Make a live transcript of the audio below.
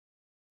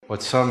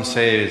What some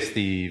say is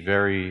the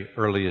very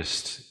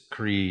earliest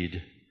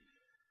creed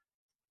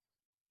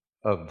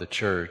of the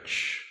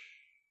church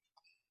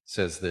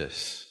says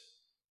this: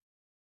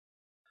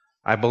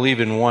 I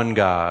believe in one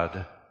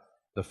God,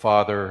 the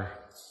Father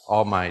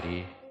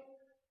Almighty,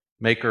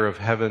 maker of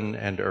heaven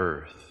and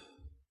earth,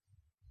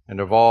 and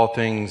of all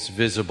things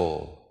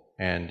visible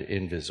and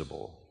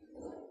invisible,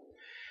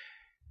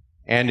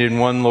 and in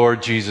one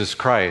Lord Jesus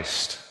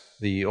Christ,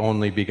 the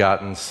only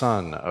begotten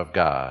Son of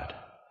God,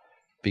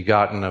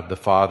 begotten of the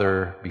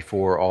Father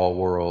before all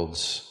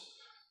worlds,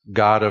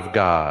 God of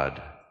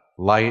God,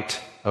 light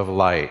of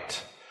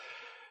light,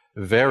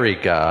 very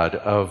God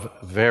of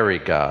very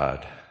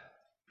God,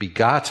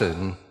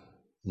 begotten,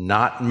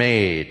 not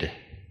made,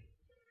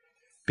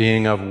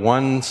 being of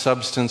one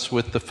substance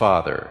with the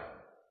Father,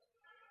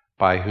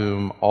 by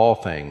whom all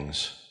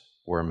things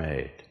were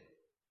made,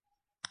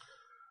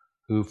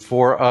 who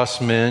for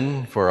us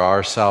men, for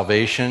our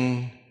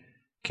salvation,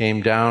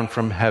 came down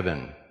from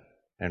heaven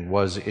and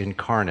was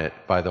incarnate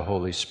by the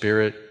Holy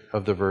Spirit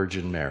of the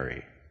Virgin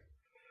Mary,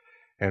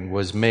 and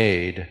was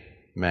made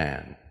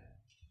man,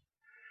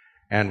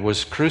 and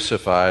was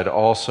crucified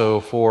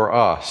also for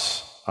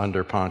us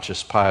under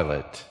Pontius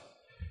Pilate.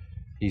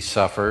 He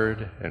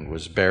suffered and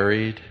was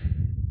buried,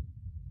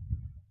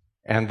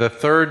 and the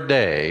third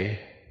day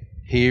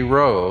he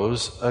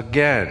rose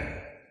again,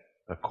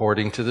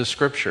 according to the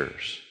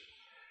Scriptures,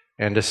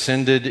 and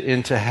ascended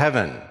into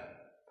heaven,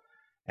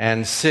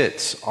 and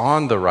sits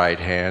on the right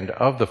hand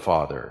of the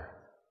Father.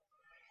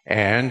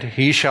 And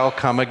he shall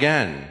come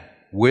again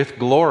with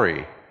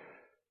glory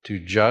to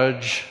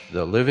judge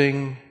the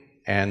living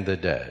and the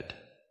dead.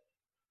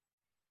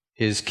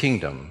 His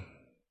kingdom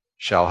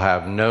shall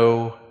have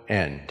no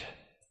end.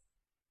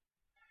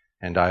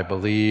 And I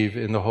believe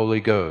in the Holy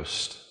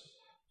Ghost,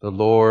 the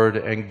Lord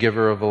and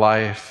giver of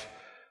life,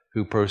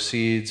 who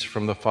proceeds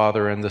from the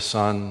Father and the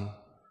Son,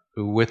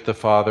 who with the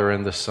Father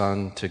and the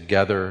Son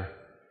together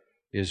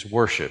is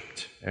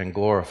worshipped and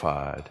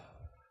glorified,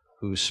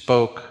 who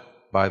spoke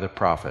by the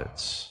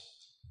prophets.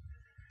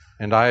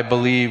 And I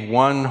believe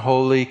one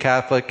holy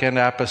Catholic and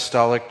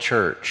Apostolic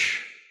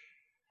Church.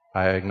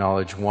 I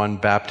acknowledge one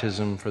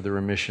baptism for the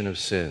remission of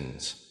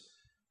sins,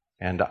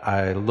 and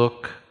I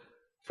look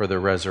for the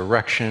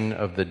resurrection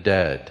of the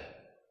dead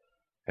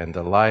and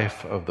the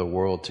life of the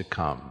world to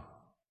come.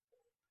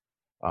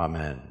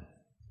 Amen.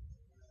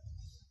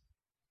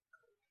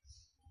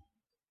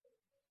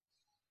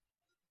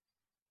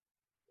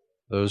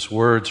 Those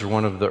words are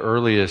one of the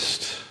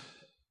earliest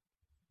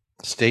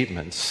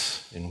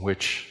statements in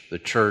which the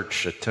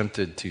church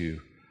attempted to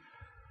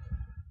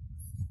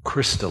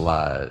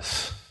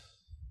crystallize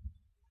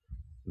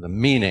the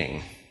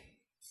meaning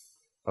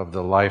of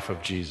the life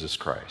of Jesus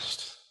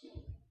Christ.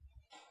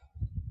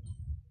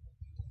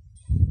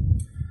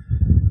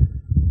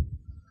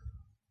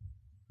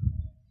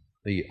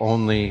 The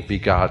only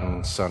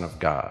begotten Son of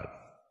God.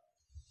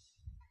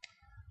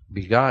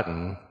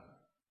 Begotten,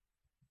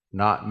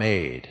 not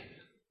made.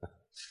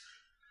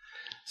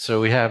 So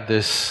we have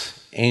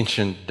this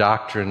ancient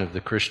doctrine of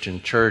the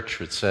Christian church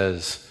which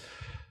says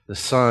the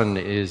Son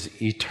is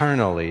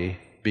eternally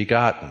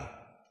begotten,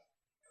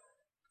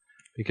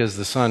 because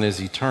the Son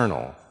is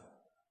eternal.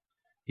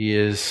 He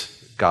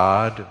is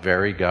God,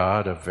 very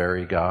God of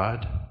very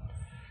God.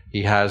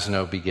 He has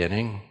no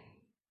beginning.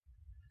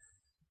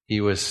 He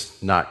was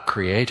not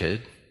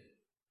created.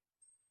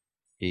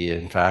 He,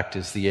 in fact,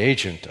 is the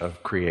agent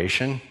of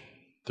creation,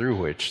 through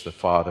which the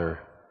Father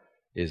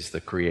is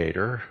the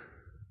creator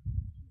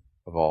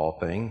of all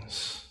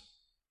things.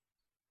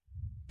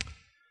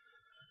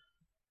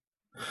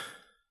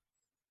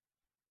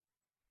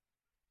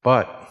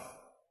 But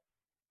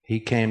he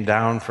came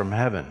down from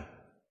heaven.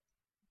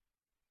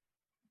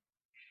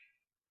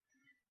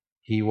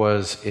 He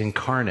was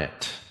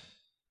incarnate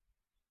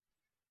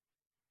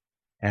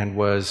and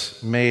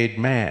was made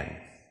man.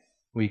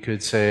 We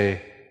could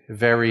say,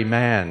 very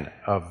man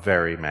of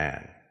very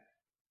man.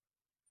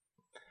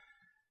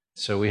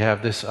 So we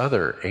have this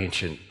other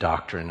ancient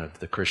doctrine of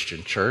the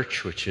Christian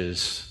church, which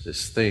is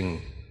this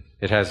thing.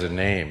 It has a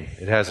name.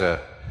 It has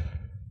a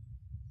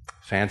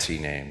fancy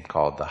name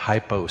called the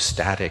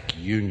hypostatic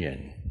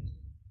union,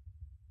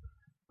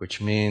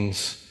 which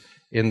means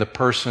in the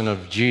person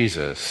of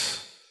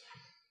Jesus,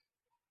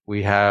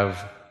 we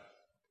have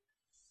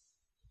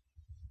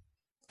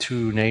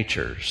two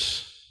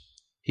natures.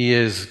 He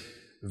is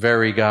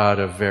very God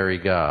of very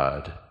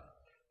God,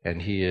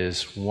 and he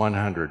is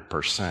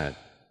 100%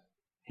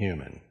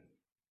 human,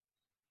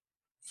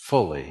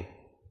 fully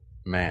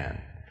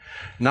man.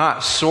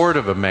 Not sort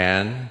of a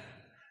man,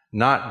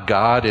 not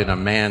God in a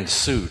man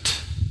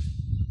suit,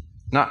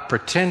 not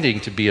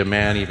pretending to be a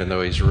man even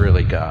though he's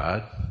really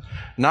God,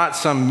 not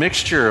some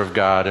mixture of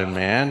God and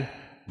man,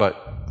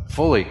 but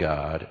fully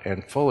God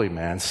and fully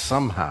man,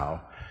 somehow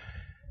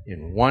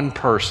in one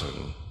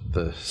person,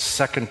 the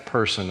second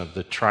person of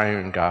the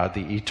triune God,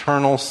 the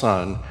eternal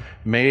Son,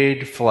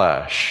 made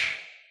flesh,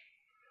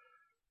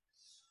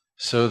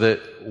 so that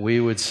we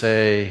would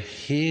say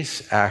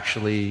he's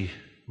actually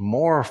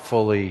more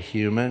fully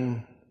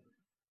human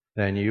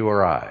than you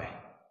or I.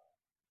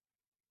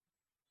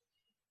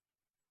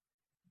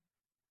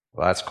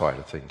 Well, that's quite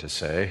a thing to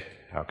say.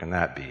 How can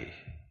that be?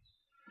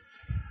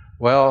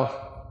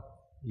 Well,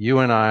 you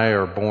and I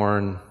are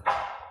born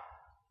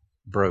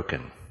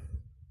broken.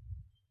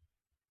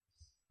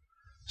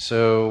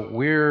 So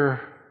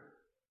we're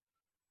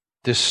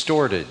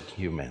distorted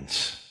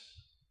humans.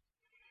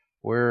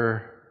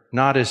 We're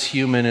not as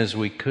human as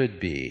we could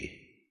be.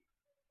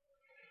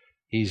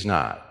 He's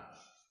not.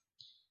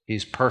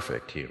 He's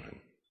perfect human.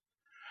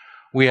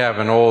 We have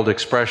an old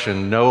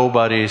expression,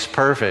 nobody's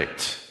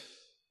perfect.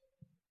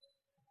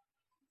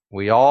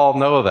 We all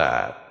know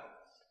that.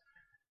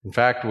 In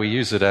fact, we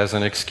use it as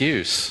an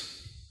excuse.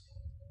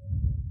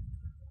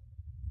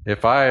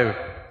 If I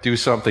do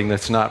something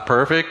that's not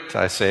perfect,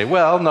 I say,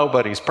 well,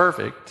 nobody's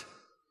perfect,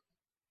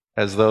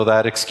 as though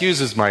that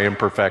excuses my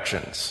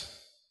imperfections.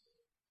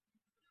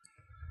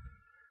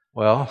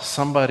 Well,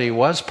 somebody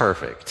was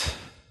perfect.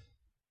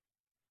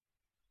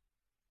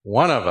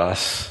 One of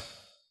us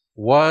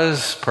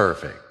was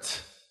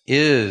perfect,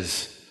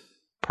 is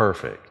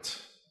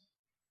perfect.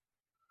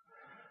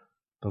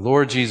 The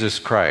Lord Jesus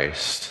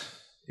Christ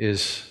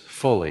is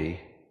fully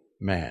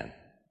man.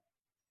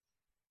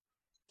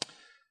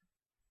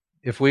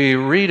 If we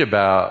read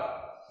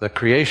about the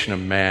creation of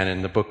man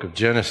in the book of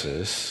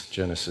Genesis,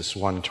 Genesis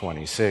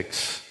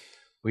 1:26,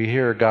 we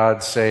hear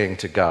God saying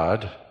to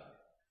God,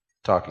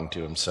 talking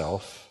to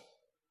himself,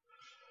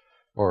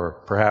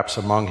 or perhaps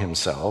among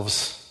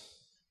himself,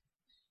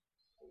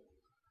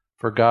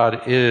 for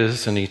God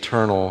is an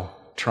eternal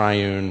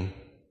triune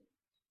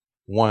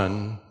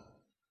one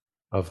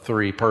of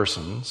three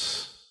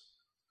persons.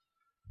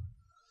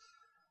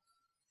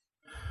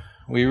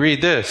 We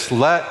read this,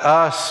 let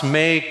us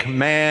make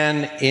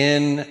man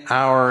in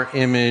our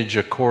image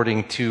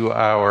according to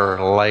our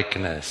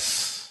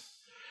likeness.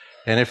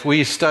 And if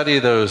we study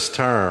those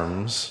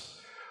terms,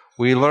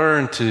 we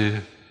learn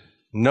to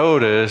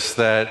notice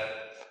that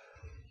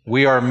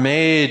we are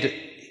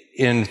made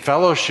in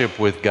fellowship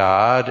with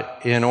God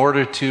in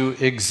order to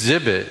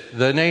exhibit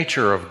the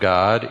nature of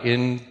God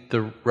in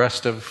the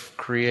rest of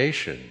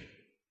creation,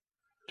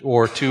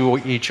 or to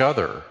each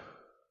other.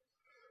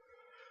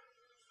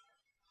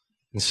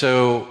 And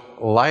so,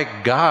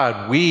 like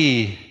God,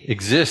 we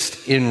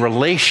exist in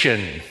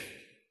relation,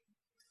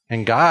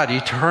 and God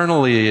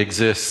eternally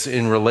exists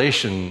in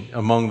relation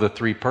among the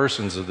three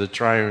persons of the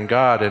triune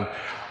God, and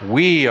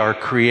we are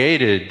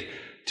created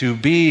to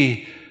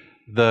be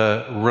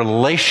the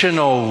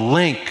relational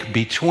link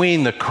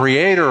between the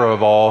creator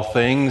of all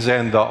things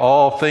and the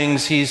all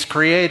things he's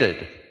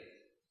created.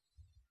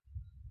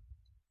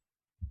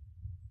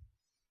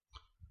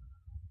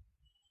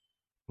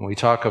 When we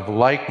talk of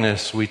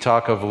likeness, we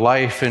talk of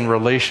life in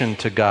relation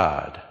to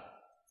God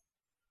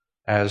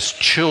as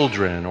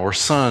children or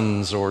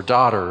sons or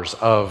daughters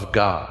of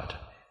God.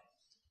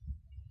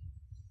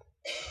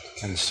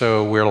 And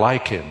so we're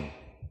like him,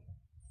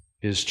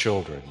 his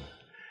children.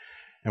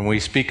 And when we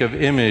speak of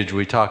image,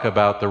 we talk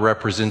about the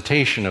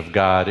representation of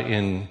God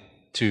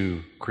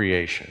into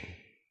creation.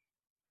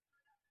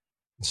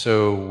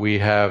 So we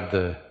have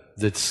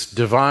this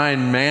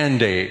divine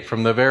mandate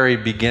from the very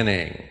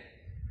beginning.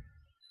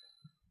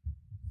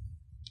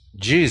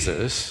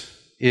 Jesus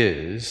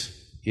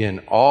is, in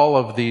all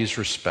of these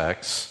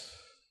respects,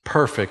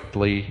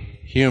 perfectly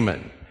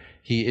human.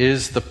 He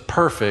is the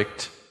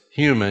perfect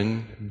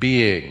human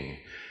being.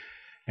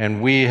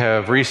 And we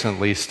have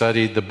recently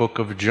studied the book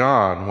of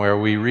John, where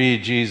we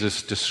read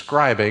Jesus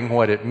describing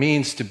what it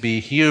means to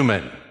be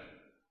human.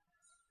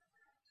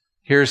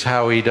 Here's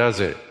how he does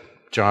it.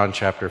 John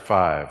chapter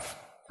 5,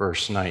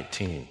 verse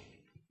 19.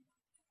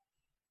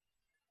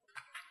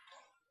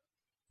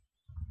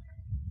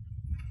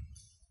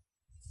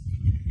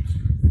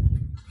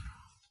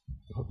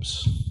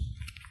 Oops.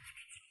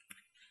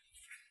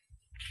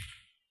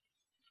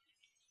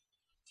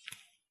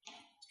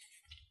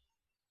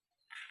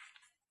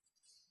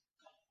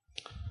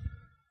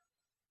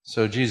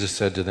 So Jesus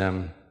said to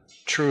them,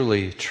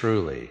 truly,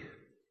 truly,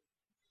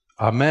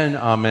 amen,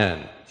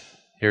 amen.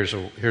 Here's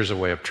a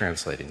way of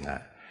translating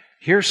that.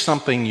 Here's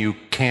something you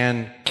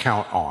can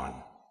count on.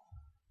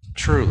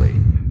 Truly,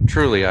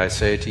 truly, I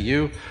say to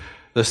you,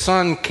 the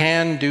Son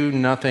can do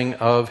nothing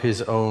of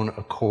his own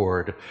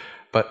accord,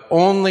 but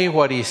only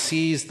what he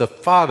sees the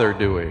Father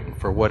doing.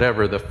 For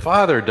whatever the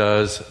Father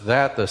does,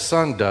 that the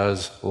Son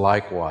does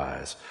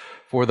likewise.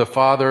 For the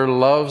Father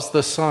loves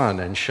the Son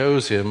and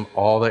shows him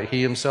all that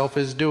he himself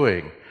is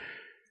doing.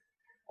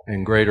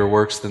 And greater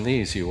works than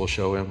these he will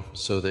show him,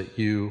 so that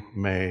you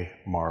may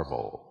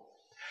marvel.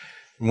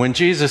 When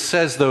Jesus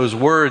says those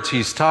words,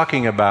 he's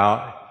talking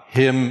about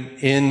him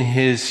in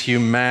his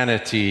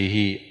humanity.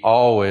 He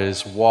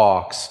always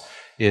walks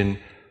in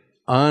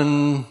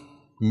unmitigated,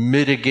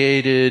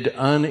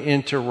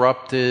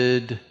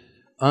 uninterrupted,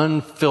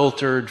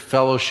 unfiltered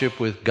fellowship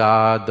with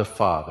God the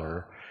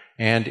Father.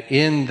 And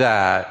in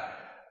that,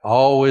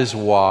 always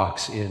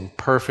walks in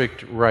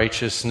perfect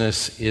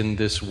righteousness in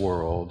this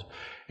world,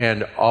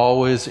 and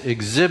always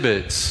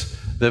exhibits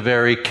the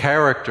very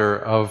character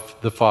of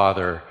the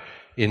Father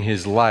in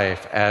his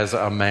life as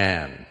a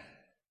man.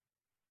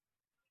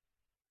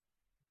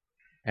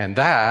 And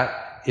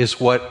that is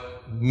what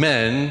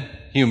men,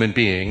 human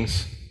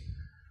beings,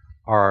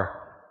 are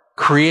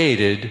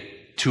created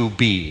to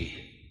be.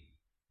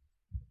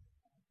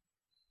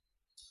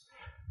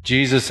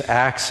 Jesus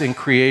acts in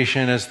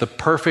creation as the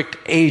perfect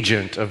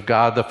agent of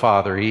God the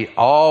Father. He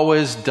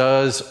always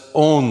does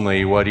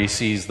only what he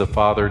sees the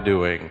Father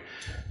doing.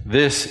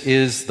 This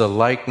is the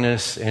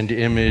likeness and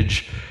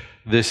image.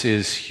 This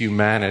is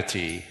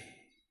humanity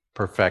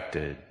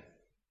perfected.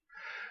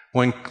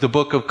 When the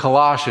book of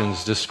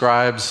Colossians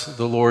describes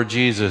the Lord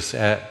Jesus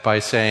by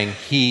saying,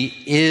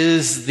 He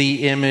is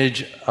the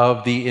image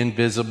of the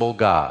invisible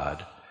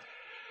God,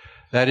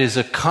 that is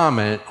a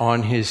comment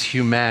on his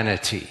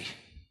humanity.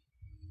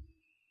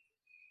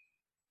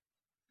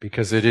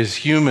 Because it is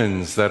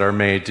humans that are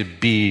made to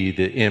be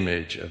the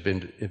image of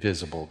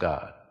invisible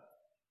God.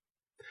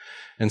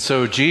 And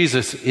so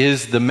Jesus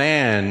is the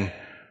man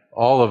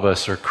all of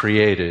us are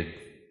created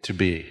to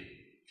be.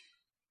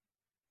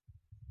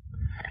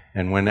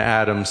 And when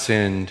Adam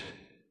sinned,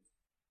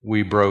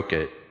 we broke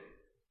it.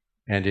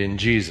 And in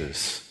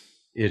Jesus,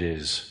 it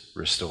is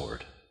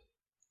restored.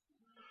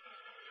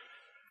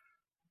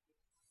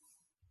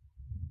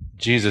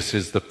 Jesus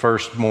is the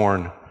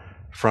firstborn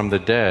from the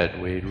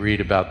dead. We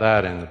read about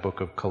that in the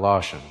book of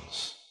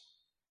Colossians.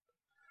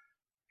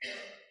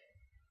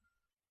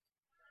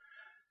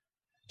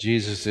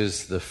 Jesus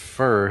is the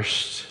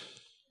first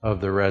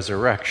of the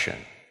resurrection.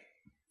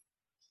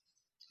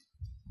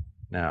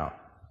 Now,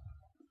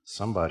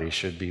 somebody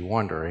should be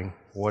wondering,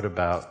 what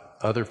about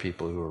other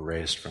people who were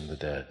raised from the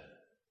dead?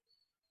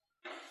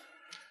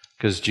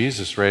 Because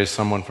Jesus raised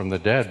someone from the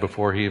dead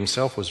before he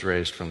himself was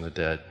raised from the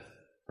dead,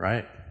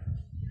 right?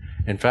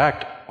 In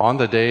fact, on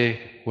the day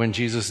when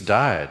Jesus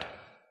died,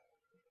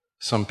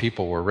 some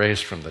people were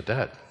raised from the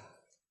dead.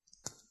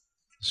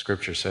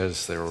 Scripture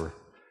says the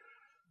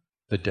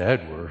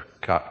dead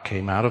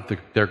came out of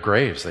their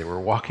graves. They were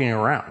walking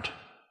around.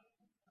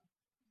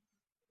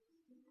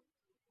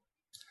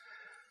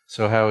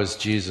 So how is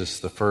Jesus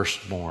the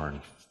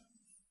firstborn?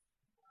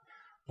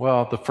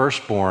 Well, the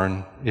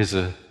firstborn is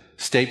a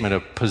statement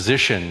of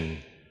position,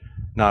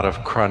 not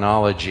of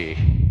chronology.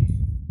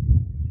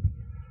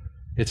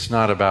 It's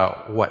not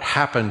about what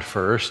happened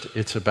first.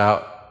 It's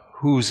about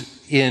who's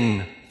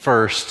in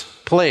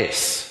first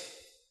place.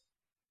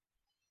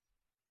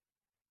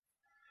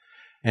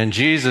 And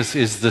Jesus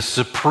is the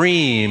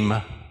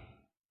supreme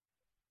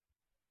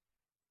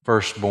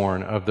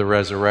firstborn of the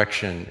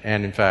resurrection.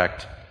 And in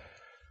fact,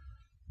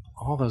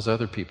 all those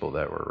other people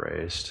that were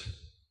raised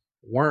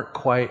weren't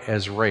quite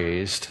as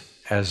raised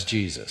as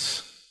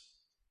Jesus.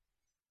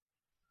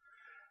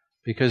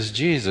 Because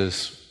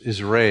Jesus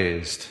is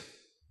raised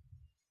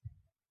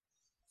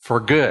for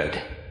good.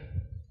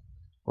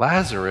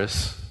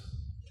 Lazarus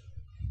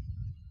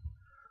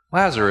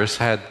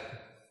had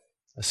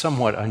a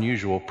somewhat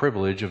unusual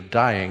privilege of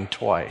dying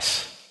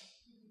twice.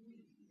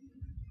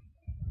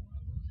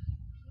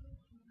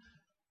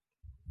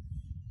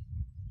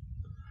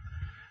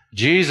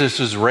 Jesus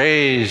was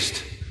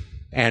raised,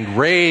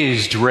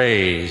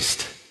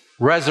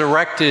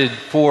 resurrected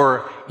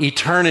for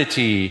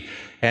eternity,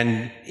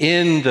 and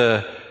in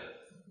the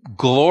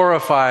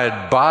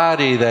glorified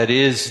body that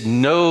is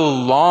no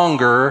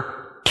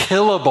longer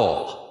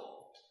killable.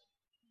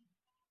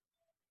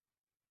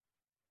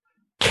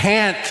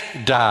 Can't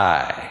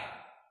die.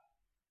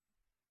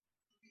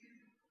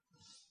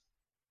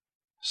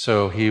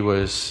 So he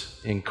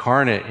was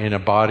incarnate in a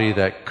body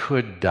that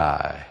could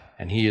die,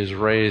 and he is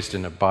raised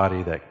in a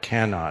body that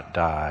cannot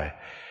die.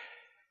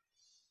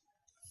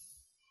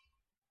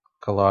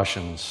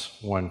 Colossians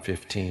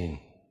 1:15.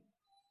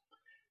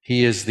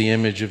 He is the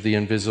image of the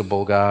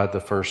invisible God, the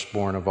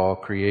firstborn of all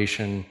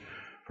creation.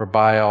 For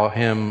by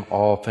him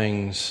all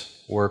things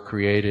were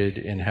created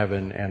in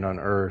heaven and on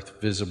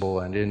earth, visible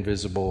and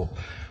invisible,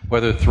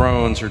 whether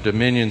thrones or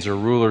dominions or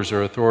rulers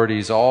or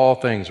authorities, all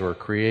things were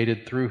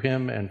created through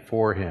him and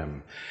for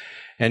him.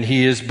 And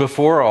he is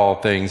before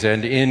all things,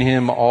 and in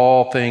him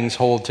all things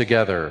hold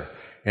together.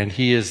 And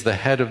he is the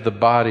head of the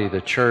body, the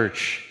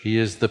church. He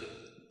is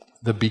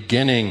the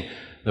beginning,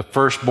 the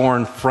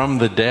firstborn from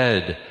the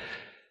dead,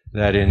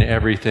 that in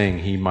everything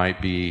he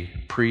might be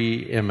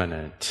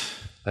preeminent,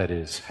 that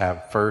is,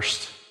 have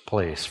first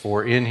place.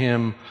 For in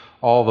him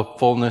all the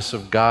fullness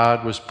of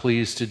God was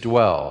pleased to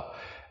dwell,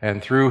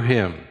 and through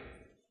him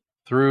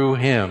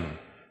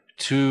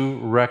to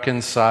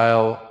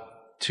reconcile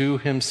to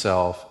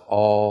himself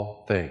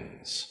all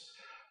things,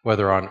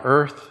 whether on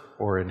earth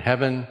or in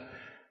heaven,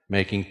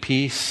 making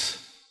peace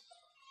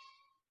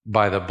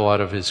by the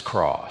blood of his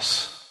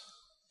cross.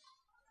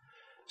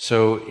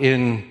 So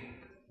in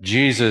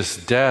Jesus'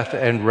 death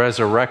and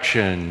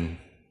resurrection,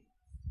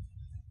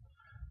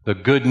 the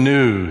good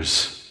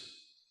news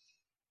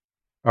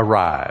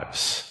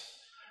arrives.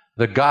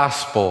 The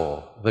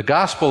gospel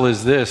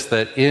is this,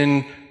 that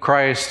in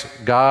Christ,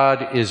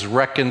 God is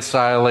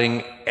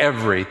reconciling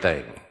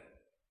everything.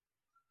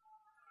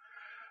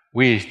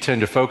 We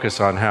tend to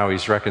focus on how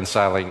he's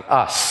reconciling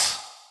us.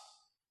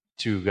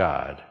 to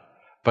God.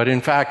 But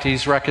in fact,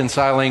 he's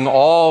reconciling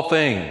all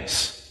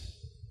things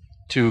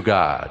to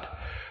God.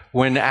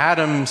 When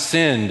Adam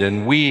sinned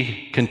and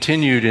we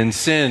continued in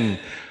sin,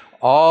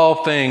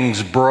 all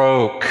things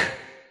broke.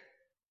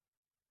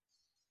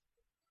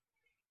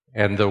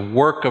 And the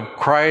work of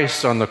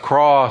Christ on the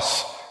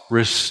cross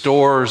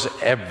restores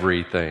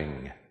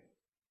everything.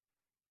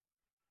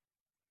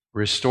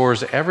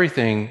 Restores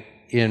everything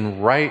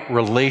in right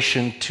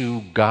relation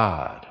to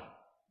God.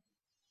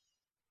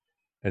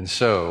 And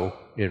so,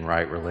 in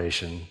right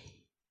relation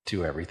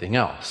to everything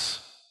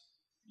else.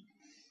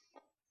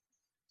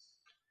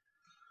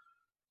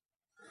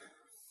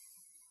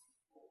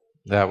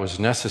 That was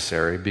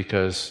necessary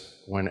because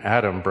when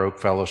Adam broke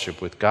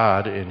fellowship with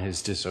God in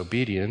his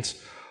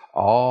disobedience,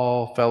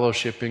 all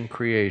fellowship in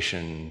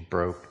creation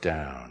broke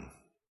down.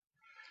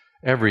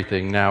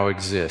 Everything now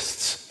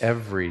exists.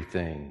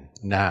 Everything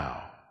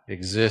now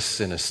exists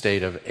in a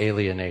state of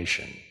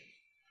alienation.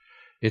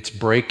 It's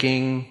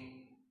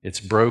breaking, it's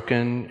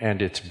broken,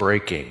 and it's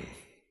breaking.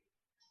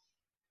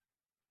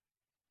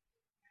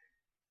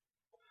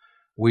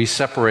 We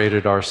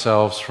separated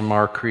ourselves from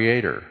our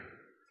Creator,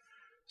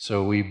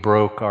 so we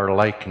broke our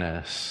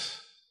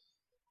likeness.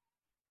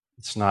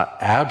 It's not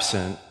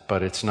absent,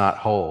 but it's not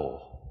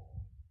whole.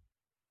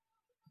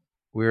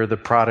 We're the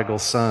prodigal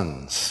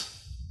sons.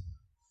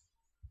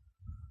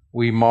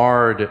 We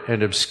marred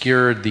and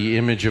obscured the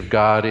image of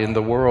God in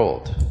the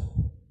world.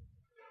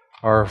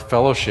 Our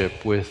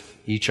fellowship with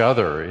each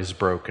other is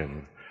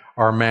broken.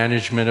 Our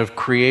management of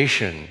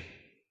creation,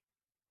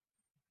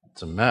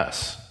 it's a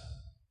mess.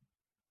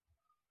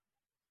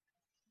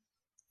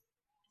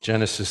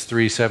 Genesis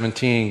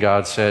 3:17,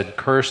 God said,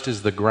 "Cursed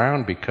is the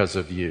ground because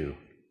of you.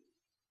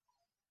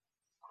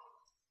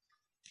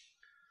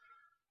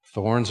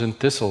 Thorns and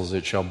thistles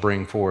it shall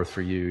bring forth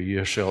for you.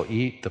 You shall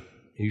eat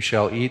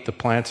the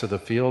plants of the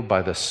field.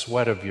 By the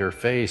sweat of your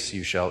face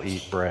you shall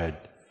eat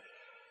bread,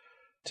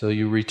 till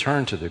you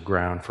return to the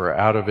ground, for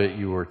out of it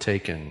you were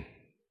taken.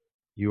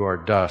 You are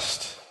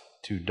dust,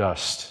 to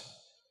dust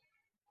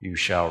you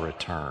shall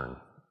return."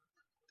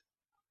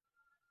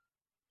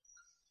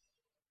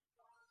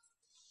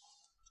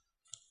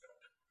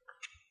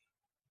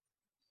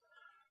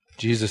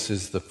 Jesus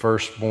is the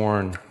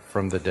firstborn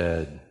from the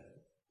dead.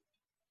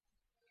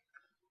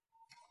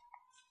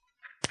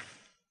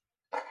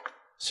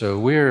 So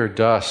we're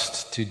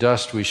dust, to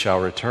dust we shall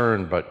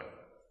return, but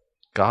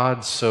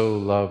God so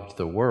loved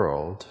the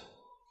world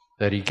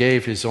that he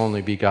gave his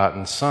only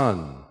begotten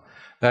Son,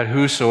 that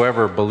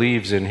whosoever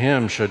believes in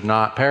him should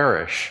not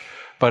perish,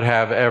 but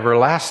have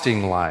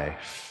everlasting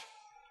life.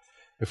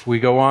 If we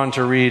go on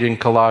to read in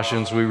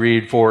Colossians, we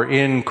read, "For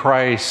in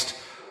Christ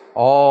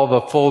all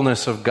the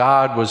fullness of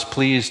God was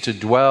pleased to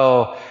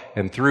dwell,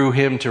 and through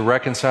him to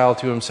reconcile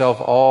to himself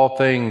all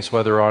things,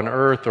 whether on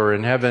earth or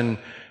in heaven,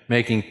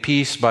 making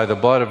peace by the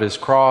blood of his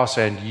cross.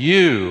 And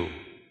you,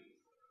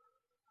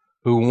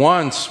 who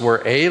once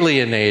were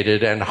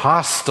alienated and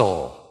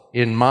hostile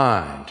in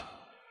mind,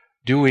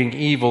 doing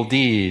evil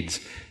deeds,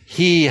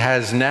 he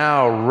has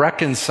now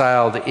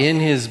reconciled in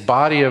his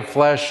body of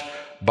flesh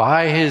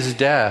by his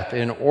death,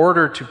 in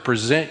order to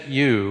present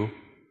you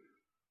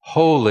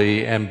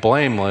holy and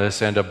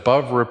blameless and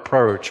above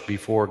reproach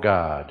before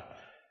God.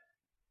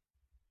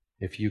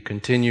 If you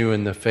continue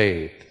in the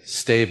faith,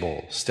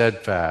 stable,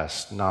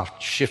 steadfast,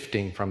 not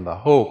shifting from the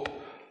hope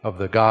of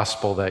the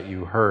gospel that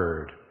you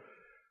heard,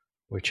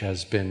 which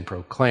has been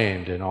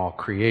proclaimed in all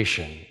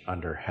creation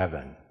under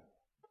heaven.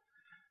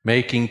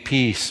 Making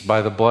peace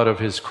by the blood of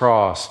his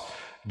cross,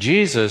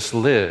 Jesus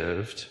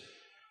lived,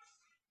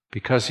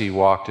 because he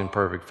walked in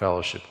perfect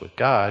fellowship with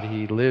God,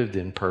 he lived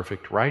in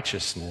perfect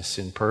righteousness,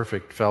 in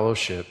perfect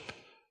fellowship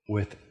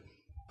with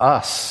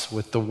us,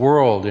 with the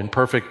world, in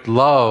perfect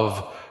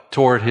love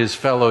toward his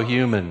fellow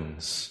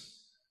humans.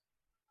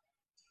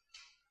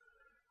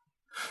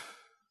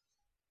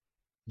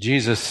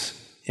 Jesus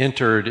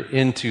entered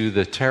into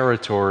the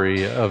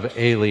territory of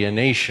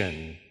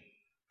alienation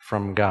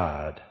from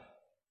God.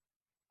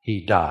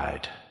 He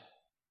died.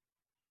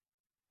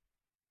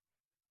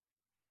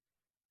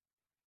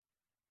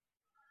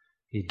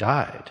 He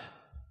died.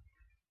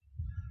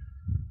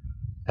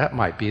 That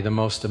might be the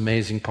most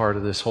amazing part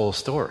of this whole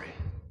story.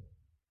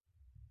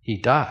 He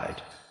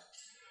died.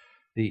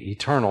 The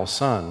eternal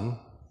Son,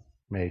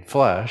 made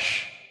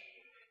flesh,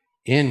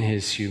 in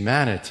his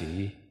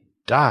humanity,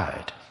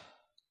 died.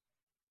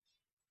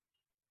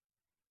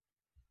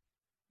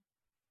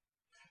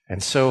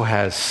 And so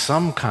has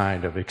some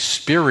kind of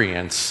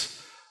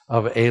experience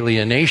of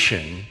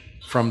alienation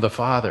from the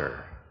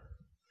Father.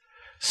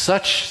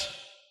 Such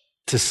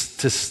to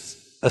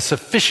a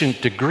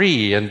sufficient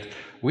degree, and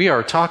we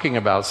are talking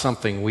about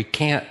something we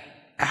can't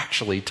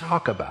actually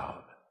talk about.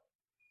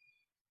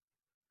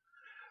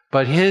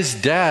 But his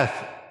death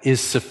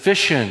is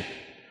sufficient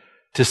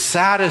to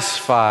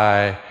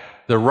satisfy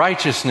the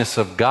righteousness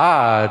of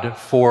God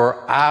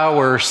for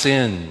our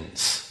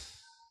sins.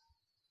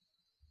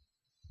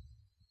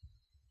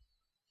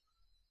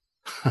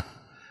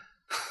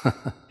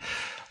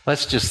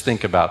 Let's just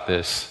think about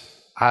this.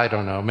 I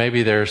don't know,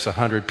 maybe there's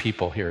 100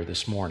 people here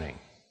this morning.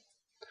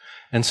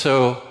 And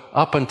so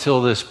up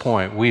until this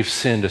point, we've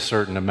sinned a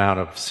certain amount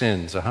of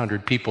sins,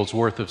 100 people's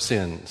worth of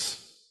sins.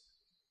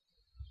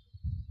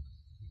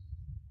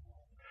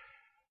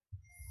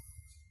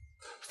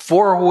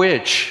 For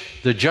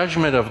which the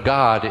judgment of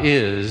God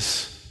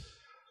is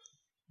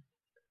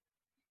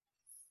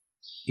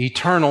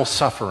eternal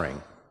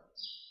suffering,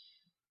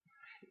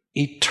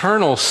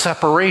 eternal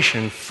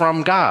separation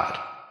from God.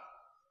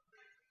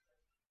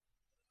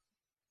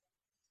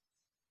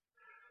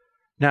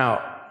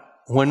 Now,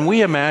 when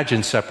we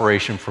imagine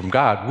separation from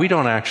God, we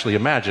don't actually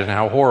imagine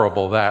how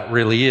horrible that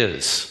really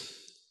is.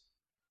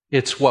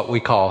 It's what we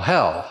call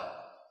hell.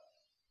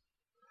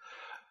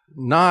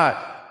 Not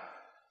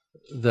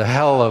the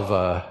hell of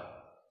a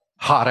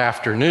hot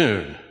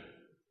afternoon,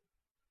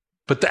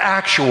 but the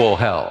actual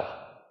hell.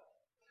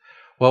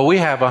 Well, we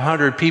have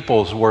 100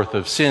 people's worth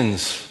of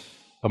sins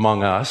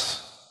among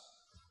us.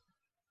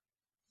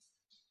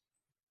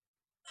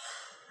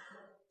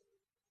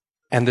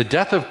 And the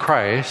death of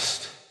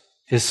Christ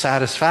is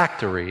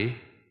satisfactory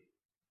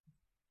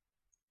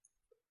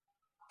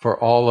for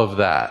all of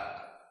that.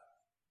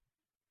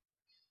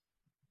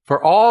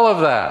 For all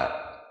of that.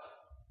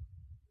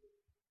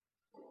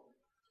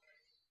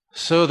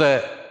 So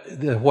that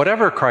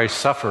whatever Christ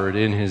suffered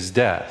in his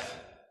death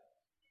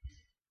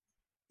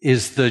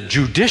is the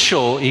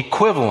judicial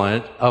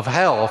equivalent of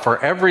hell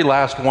for every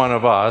last one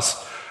of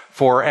us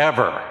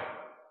forever.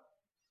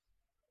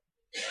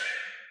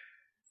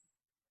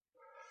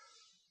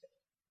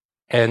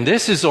 And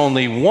this is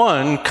only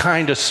one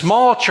kind of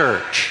small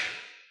church.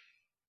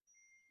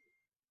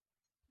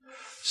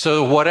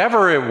 So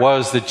whatever it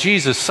was that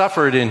Jesus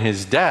suffered in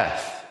his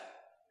death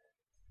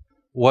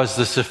was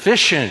the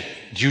sufficient,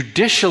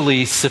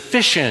 judicially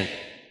sufficient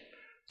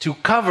to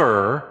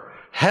cover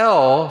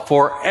hell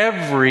for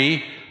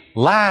every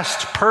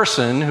last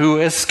person who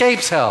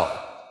escapes hell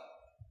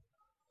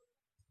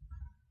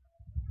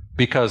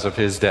because of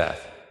his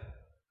death.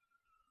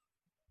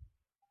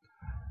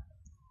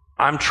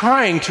 I'm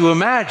trying to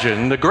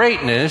imagine the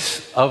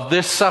greatness of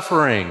this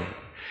suffering.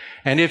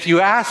 And if you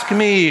ask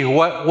me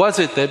what was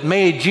it that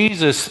made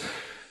Jesus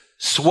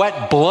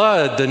sweat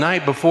blood the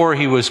night before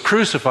he was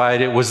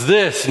crucified, it was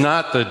this,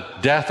 not the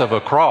death of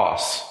a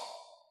cross.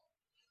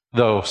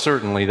 Though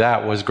certainly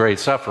that was great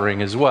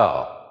suffering as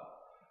well.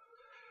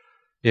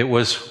 It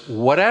was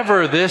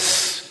whatever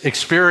this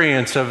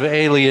experience of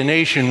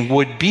alienation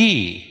would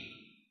be.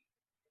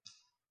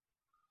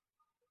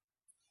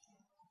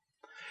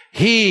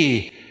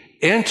 He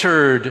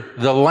entered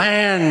the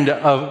land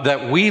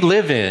that we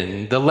live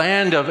in, the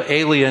land of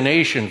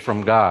alienation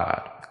from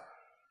God.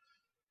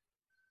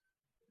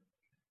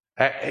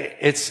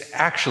 It's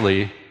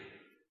actually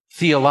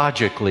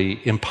theologically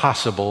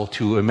impossible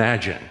to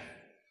imagine.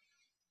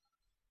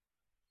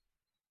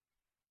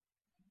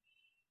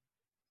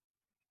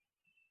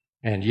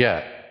 And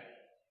yet,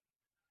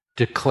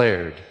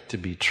 declared to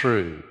be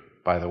true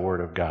by the Word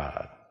of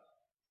God.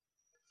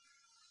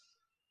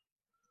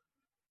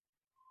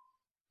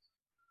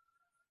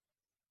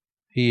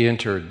 He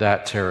entered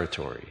that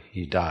territory.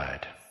 He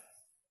died.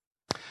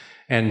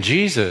 And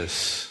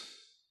Jesus,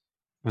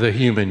 the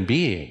human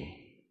being,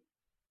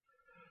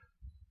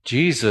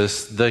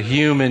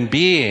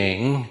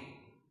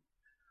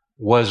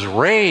 was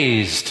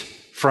raised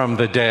from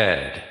the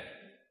dead.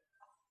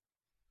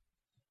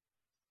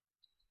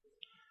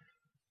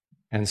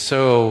 And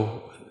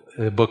so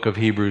the book of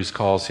Hebrews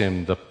calls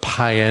him the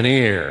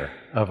pioneer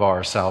of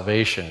our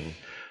salvation,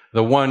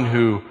 the one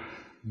who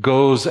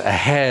goes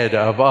ahead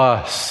of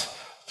us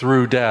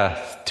through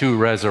death to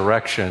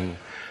resurrection,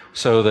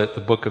 so that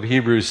the book of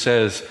Hebrews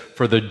says,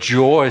 for the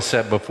joy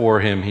set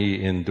before him,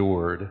 he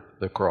endured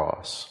the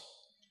cross.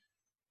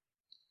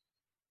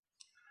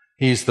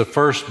 He's the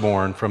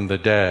firstborn from the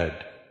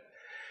dead.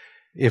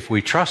 If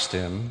we trust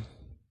him,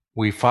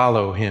 we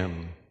follow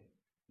him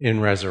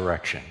in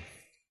resurrection.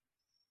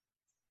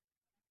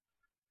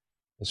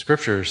 The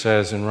scripture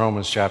says in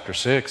Romans chapter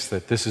 6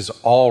 that this is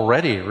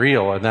already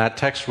real. And that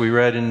text we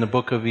read in the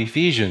book of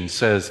Ephesians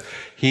says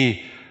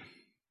he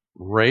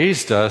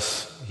raised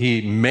us,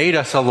 he made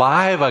us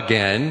alive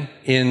again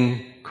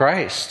in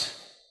Christ,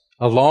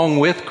 along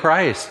with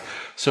Christ.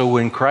 So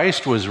when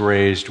Christ was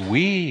raised,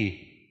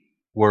 we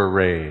were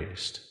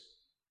raised.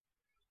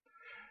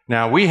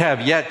 Now, we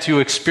have yet to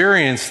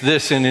experience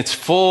this in its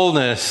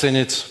fullness, in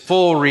its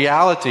full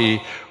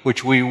reality,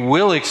 which we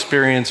will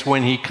experience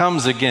when he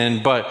comes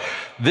again. But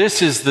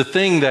this is the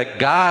thing that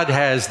God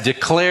has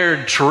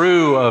declared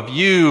true of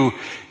you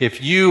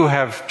if you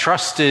have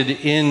trusted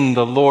in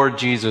the Lord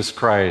Jesus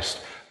Christ.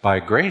 By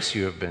grace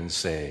you have been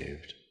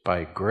saved.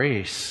 By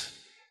grace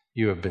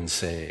you have been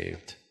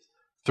saved.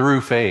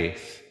 Through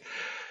faith.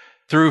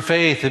 Through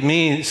faith,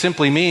 it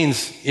simply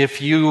means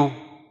if you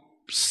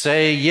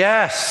say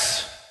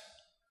yes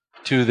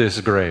to this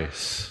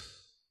grace.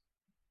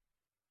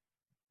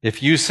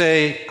 If you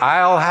say,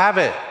 I'll have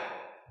it,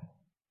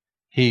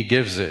 he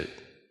gives it.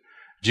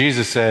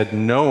 Jesus said,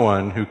 no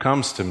one who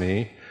comes to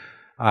me,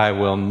 I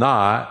will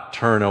not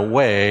turn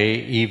away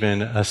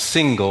even a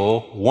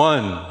single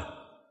one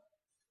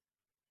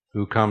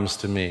who comes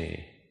to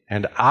me,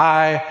 and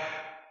I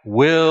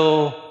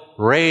will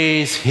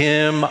raise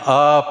him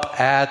up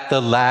at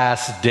the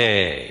last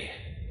day.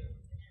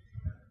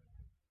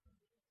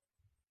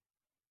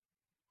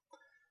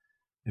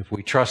 If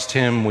we trust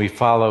him, we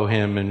follow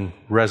him in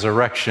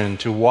resurrection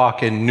to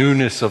walk in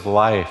newness of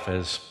life,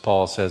 as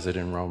Paul says it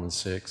in Romans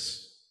 6.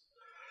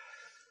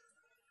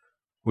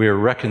 We are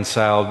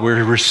reconciled,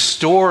 we're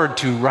restored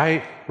to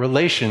right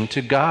relation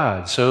to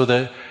God, so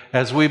that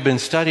as we've been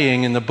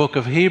studying in the book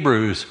of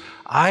Hebrews,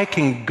 I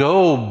can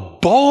go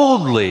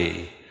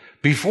boldly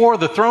before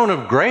the throne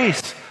of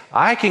grace.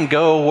 I can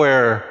go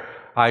where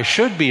I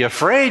should be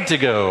afraid to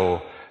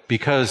go,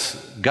 because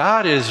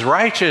God is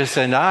righteous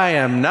and I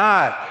am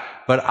not.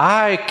 But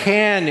I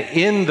can,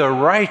 in the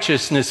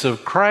righteousness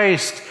of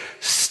Christ,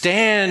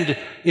 stand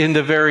in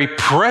the very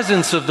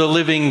presence of the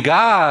living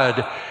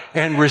God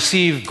and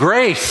receive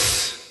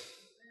grace.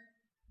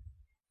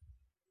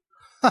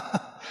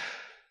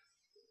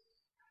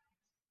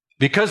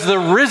 Because the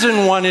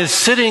risen one is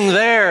sitting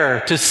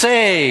there to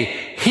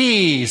say,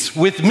 he's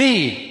with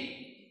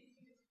me.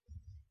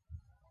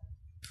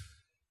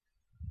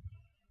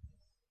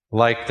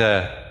 Like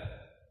the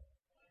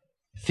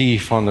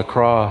thief on the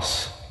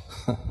cross.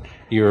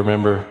 You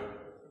remember,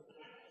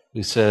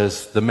 who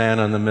says, the man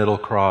on the middle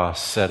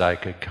cross said I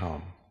could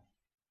come.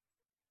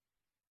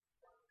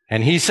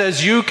 And he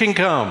says, you can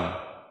come.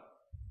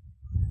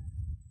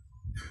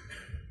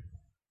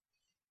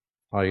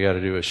 All you got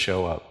to do is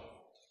show up.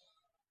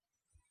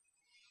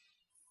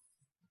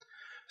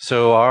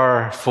 So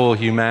our full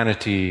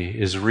humanity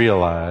is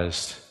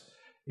realized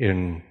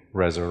in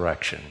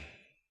resurrection.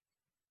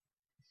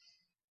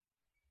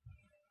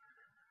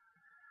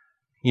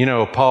 You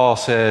know, Paul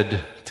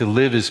said, to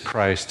live is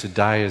Christ, to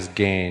die is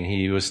gain.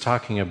 He was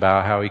talking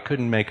about how he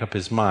couldn't make up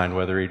his mind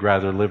whether he'd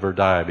rather live or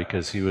die,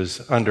 because he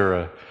was under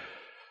a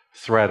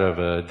threat of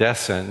a death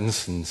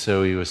sentence. And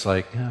so he was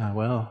like,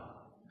 well,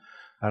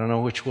 I don't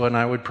know which one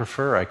I would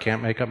prefer. I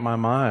can't make up my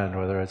mind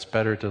whether it's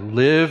better to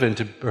live and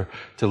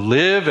to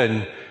live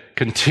and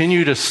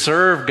continue to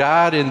serve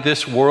God in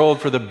this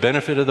world for the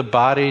benefit of the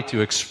body,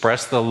 to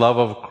express the love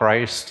of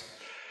Christ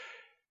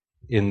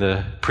in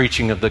the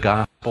preaching of the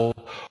gospel,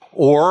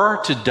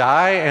 or to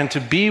die and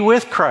to be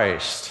with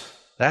Christ.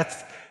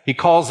 He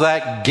calls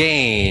that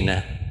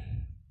gain.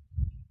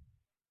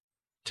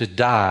 To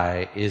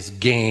die is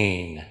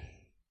gain.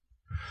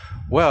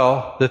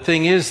 Well, the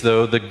thing is,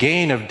 though, the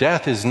gain of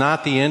death is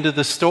not the end of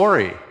the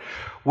story.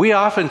 We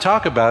often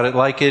talk about it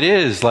like it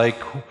is, like,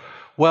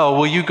 well,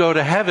 will you go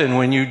to heaven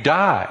when you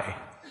die?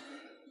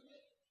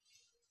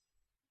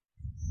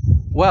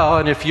 Well,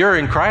 and if you're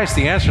in Christ,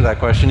 the answer to that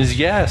question is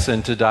yes,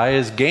 and to die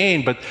is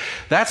gain. But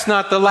that's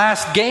not the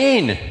last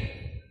gain.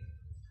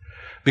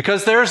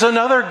 Because there's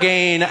another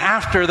gain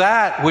after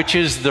that, which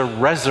is the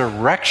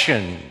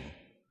resurrection.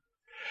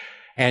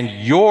 And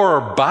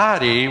your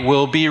body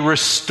will be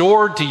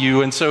restored to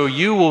you, and so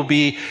you will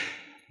be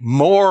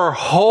more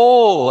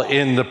whole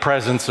in the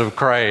presence of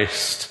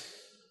Christ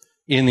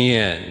in the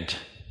end.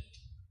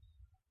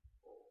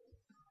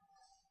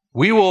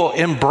 We will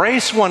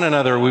embrace one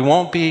another. We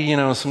won't be,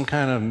 some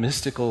kind of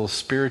mystical,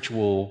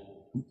 spiritual,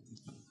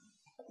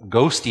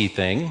 ghosty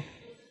thing.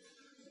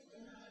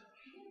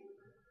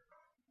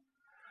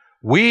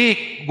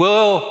 We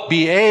will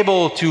be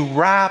able to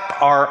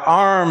wrap our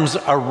arms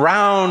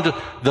around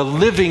the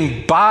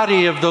living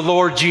body of the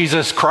Lord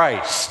Jesus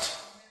Christ.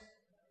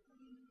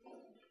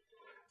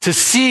 To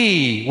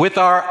see with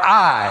our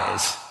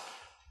eyes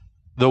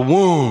the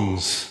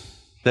wounds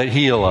that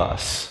heal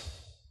us.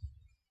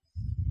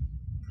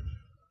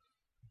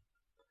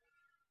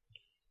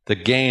 The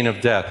gain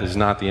of death is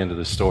not the end of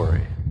the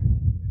story.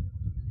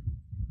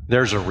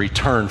 There's a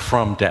return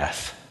from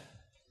death.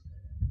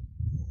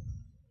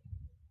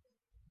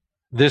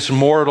 This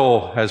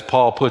mortal, as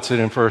Paul puts it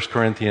in 1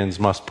 Corinthians,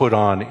 must put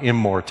on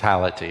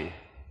immortality.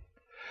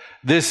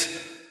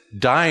 This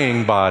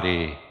dying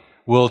body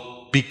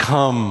will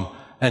become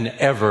an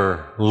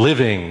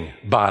ever-living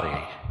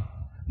body,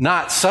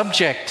 not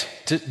subject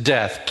to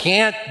death,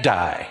 can't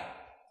die.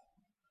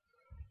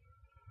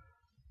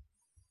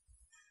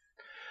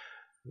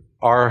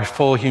 Our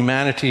full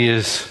humanity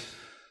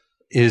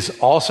is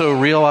also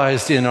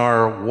realized in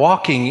our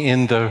walking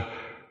in the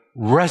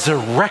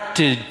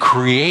resurrected,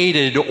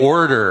 created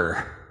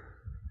order.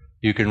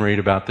 You can read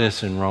about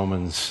this in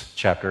Romans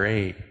chapter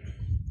 8,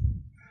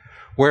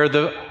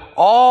 where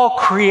all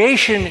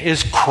creation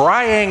is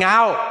crying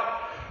out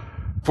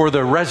for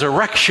the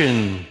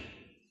resurrection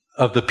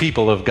of the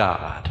people of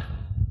God.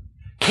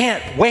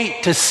 Can't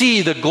wait to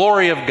see the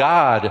glory of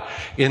God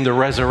in the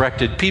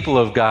resurrected people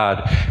of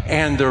God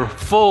and the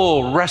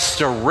full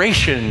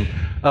restoration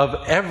of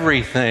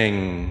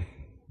everything.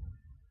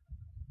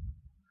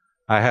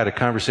 I had a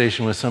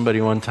conversation with somebody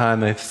one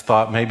time. They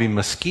thought maybe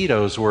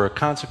mosquitoes were a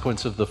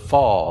consequence of the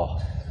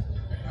fall.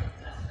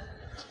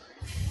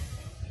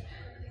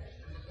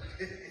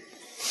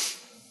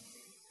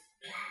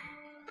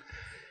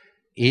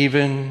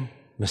 Even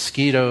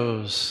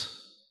mosquitoes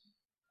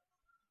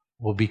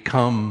will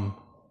become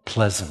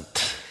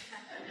pleasant.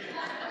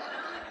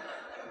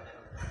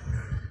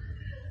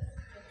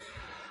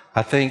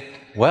 I think,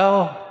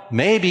 well,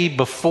 maybe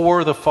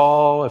before the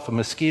fall, if a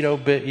mosquito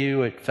bit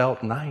you, it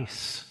felt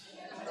nice.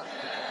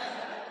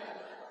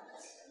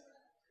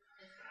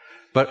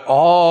 But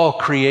all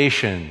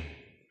creation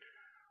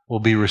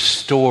will be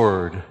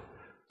restored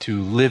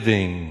to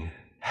living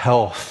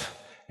health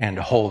and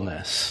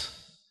wholeness.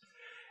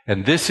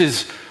 And this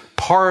is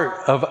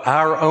part of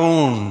our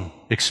own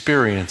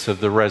experience of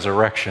the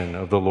resurrection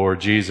of the Lord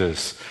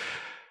Jesus.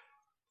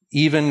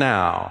 Even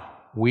now,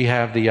 we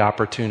have the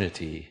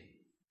opportunity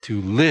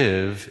to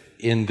live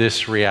in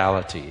this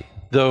reality,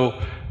 though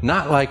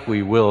not like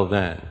we will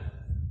then.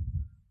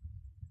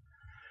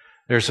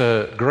 There's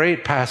a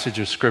great passage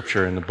of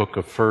Scripture in the book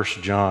of 1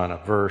 John, a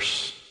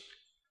verse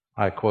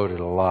I quoted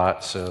a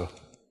lot, so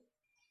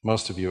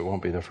most of you, it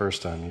won't be the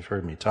first time you've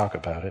heard me talk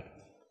about it.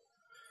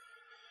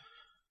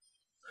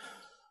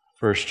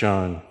 1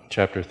 John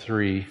chapter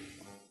 3.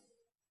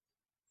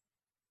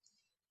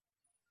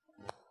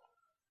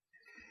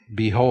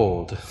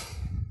 Behold.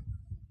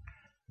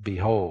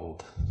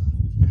 Behold.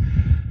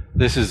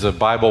 This is a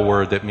Bible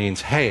word that means,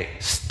 hey,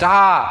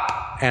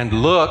 stop and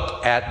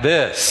look at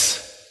this.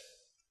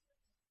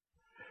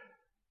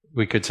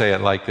 We could say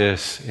it like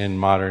this in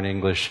modern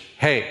English.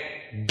 Hey,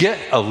 get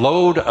a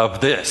load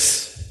of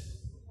this.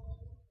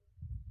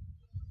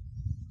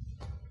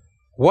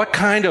 What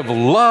kind of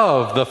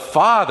love the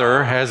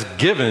Father has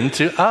given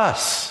to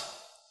us,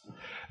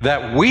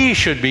 that we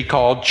should be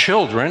called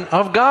children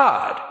of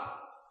God.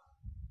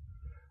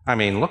 I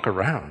mean, look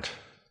around.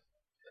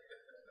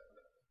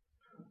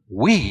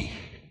 We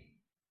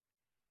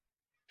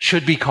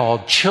should be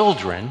called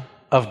children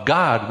of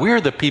God.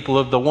 We're the people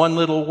of the one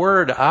little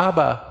word,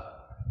 Abba.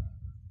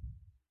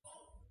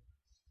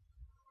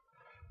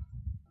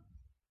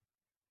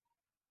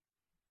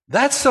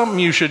 That's something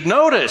you should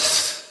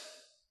notice.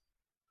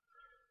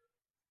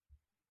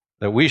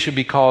 That we should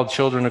be called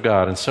children of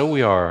God, and so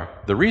we are.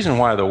 The reason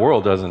why the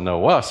world doesn't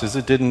know us is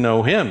it didn't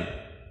know Him.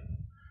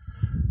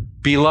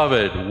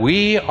 Beloved,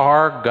 we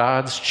are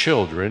God's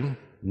children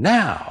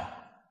now,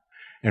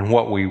 and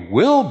what we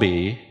will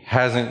be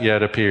hasn't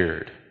yet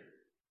appeared.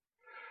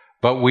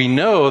 But we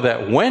know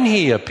that when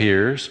He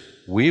appears,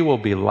 we will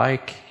be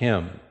like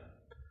Him.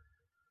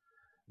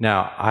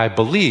 Now, I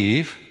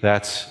believe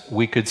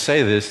we could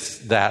say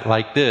that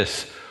like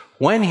this.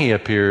 When He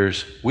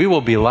appears, we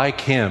will be like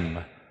Him,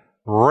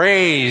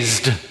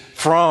 raised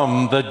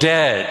from the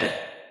dead.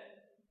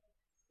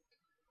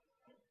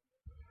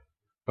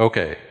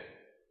 Okay.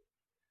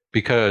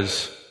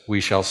 Because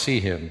we shall see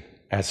Him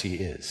as He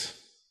is.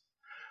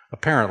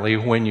 Apparently,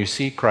 when you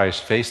see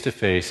Christ face to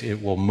face,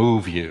 it will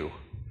move you,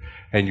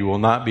 and you will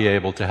not be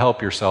able to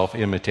help yourself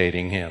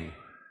imitating Him.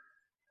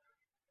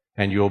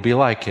 And you'll be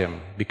like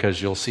Him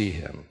because you'll see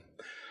Him.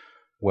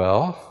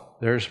 Well,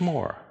 there's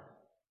more.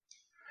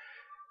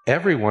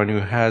 Everyone who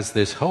has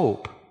this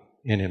hope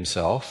in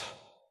himself,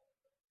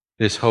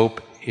 this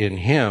hope in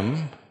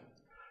Him,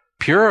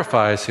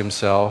 purifies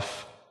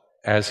himself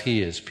as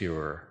He is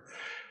pure.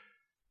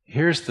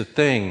 Here's the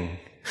thing.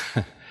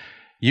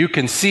 You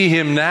can see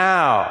Him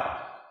now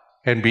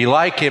and be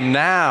like Him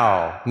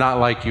now, not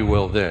like you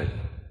will then.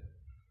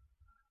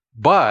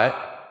 But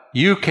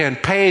you can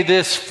pay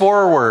this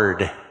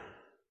forward,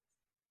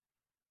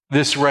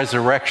 this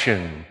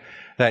resurrection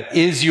that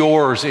is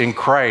yours in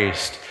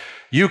Christ.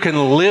 You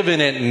can live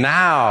in it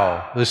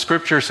now. The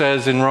Scripture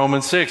says in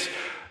Romans 6,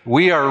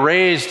 we are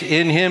raised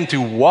in Him to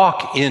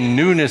walk in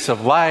newness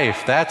of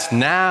life. That's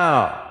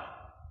now.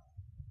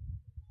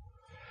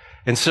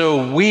 And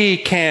so we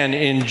can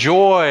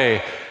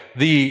enjoy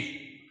the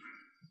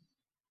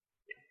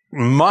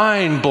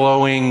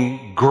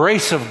mind-blowing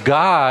grace of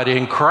God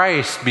in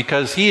Christ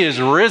because He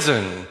is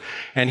risen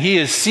and He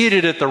is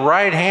seated at the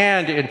right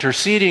hand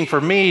interceding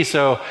for me.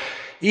 So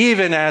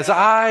even as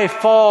I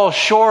fall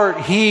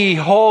short, He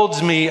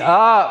holds me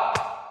up.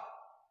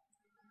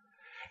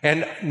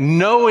 And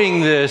knowing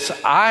this,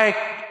 I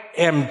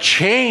am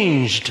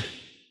changed.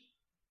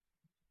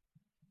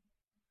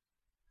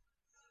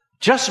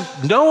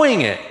 Just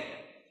knowing it.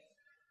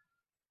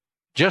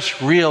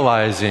 Just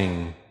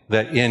realizing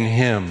that in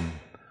Him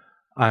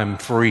I'm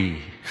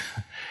free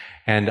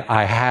and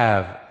I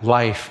have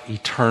life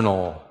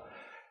eternal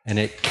and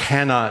it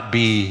cannot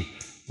be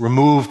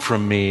removed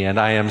from me and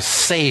I am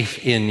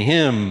safe in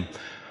Him.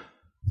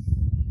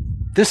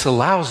 This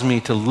allows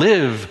me to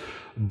live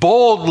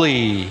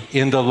boldly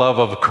in the love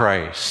of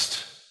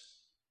Christ.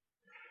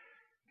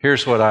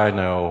 Here's what I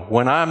know.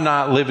 When I'm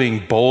not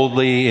living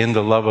boldly in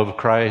the love of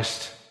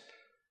Christ,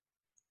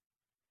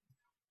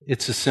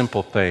 it's a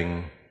simple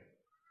thing.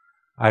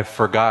 I've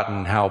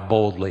forgotten how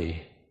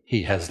boldly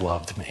He has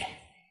loved me.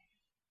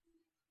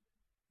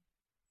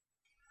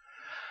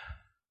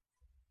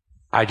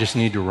 I just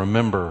need to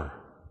remember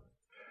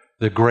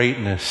the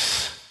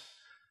greatness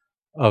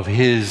of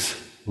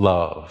His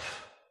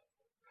love,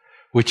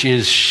 which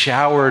is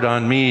showered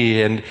on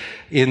me. And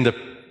in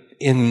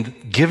in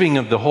giving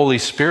of the Holy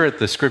Spirit,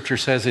 the scripture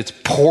says it's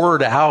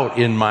poured out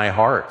in my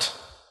heart.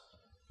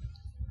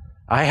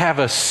 I have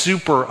a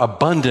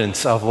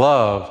superabundance of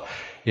love.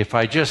 If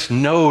I just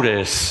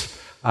notice,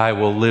 I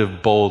will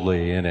live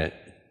boldly in it.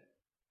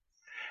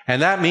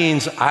 And that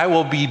means I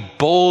will be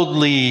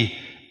boldly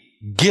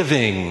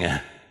giving.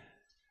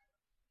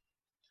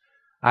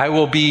 I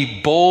will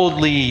be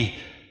boldly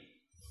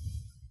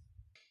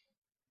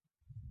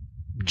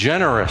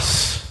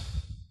generous.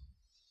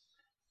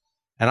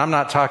 And I'm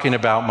not talking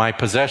about my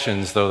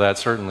possessions, though that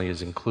certainly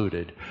is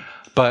included.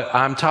 But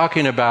I'm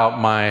talking about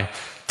my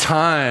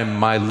time,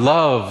 my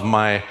love,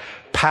 my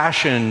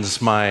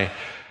passions, my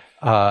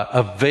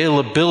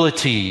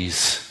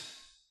availabilities.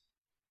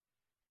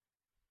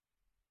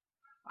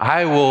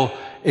 I will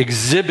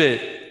exhibit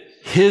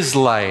His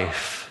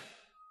life,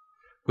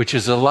 which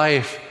is a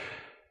life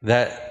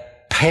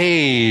that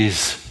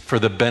pays for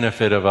the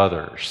benefit of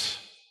others.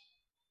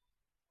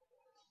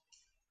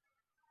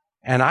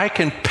 And I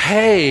can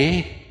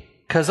pay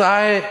because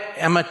I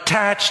am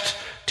attached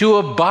to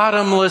a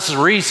bottomless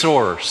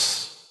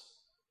resource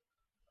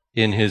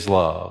in His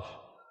love.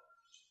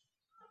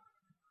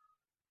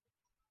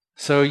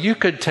 So you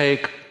could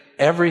take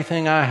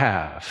everything I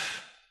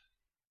have,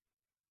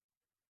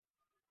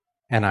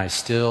 and I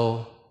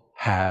still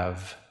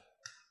have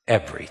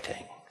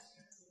everything.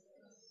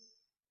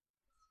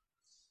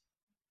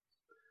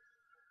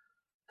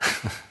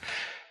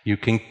 You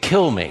can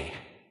kill me,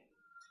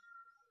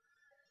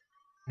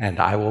 and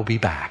I will be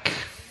back.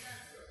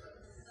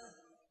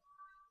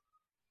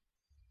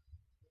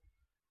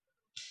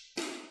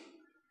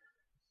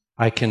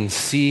 I can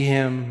see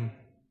Him,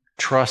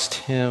 trust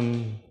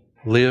Him,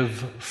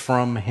 live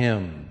from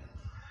Him.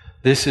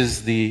 This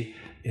is the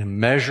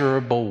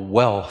immeasurable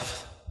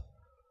wealth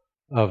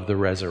of the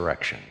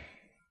resurrection.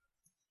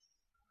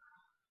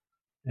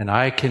 And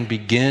I can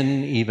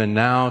begin even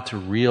now to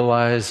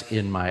realize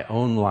in my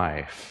own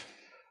life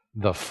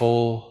the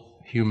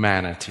full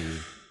humanity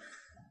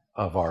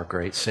of our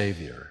great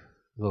Savior,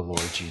 the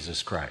Lord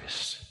Jesus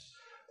Christ.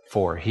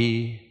 For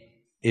He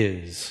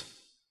is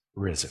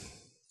risen.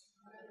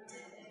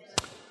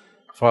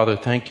 Father,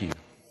 thank you.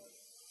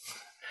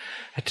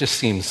 It just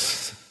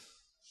seems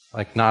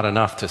like not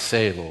enough to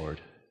say, Lord.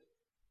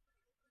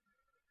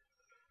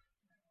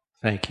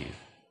 Thank you.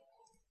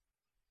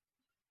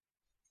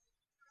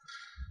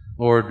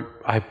 Lord,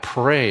 I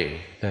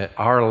pray that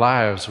our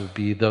lives would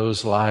be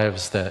those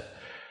lives that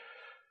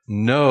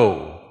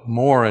know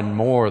more and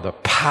more the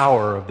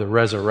power of the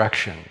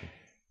resurrection.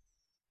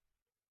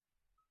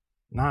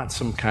 Not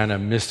some kind of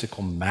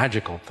mystical,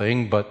 magical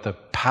thing, but the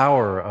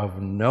power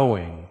of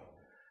knowing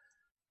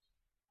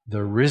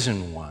the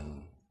risen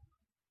one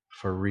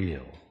for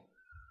real.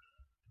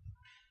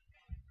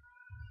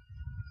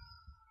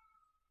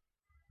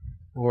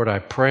 Lord, I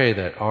pray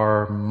that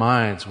our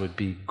minds would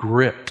be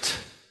gripped,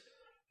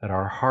 that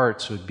our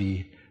hearts would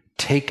be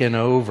taken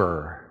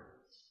over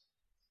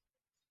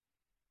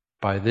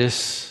by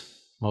this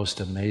most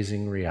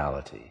amazing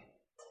reality.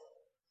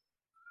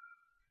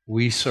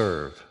 We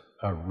serve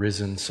a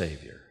risen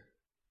Savior.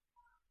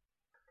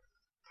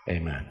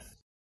 Amen.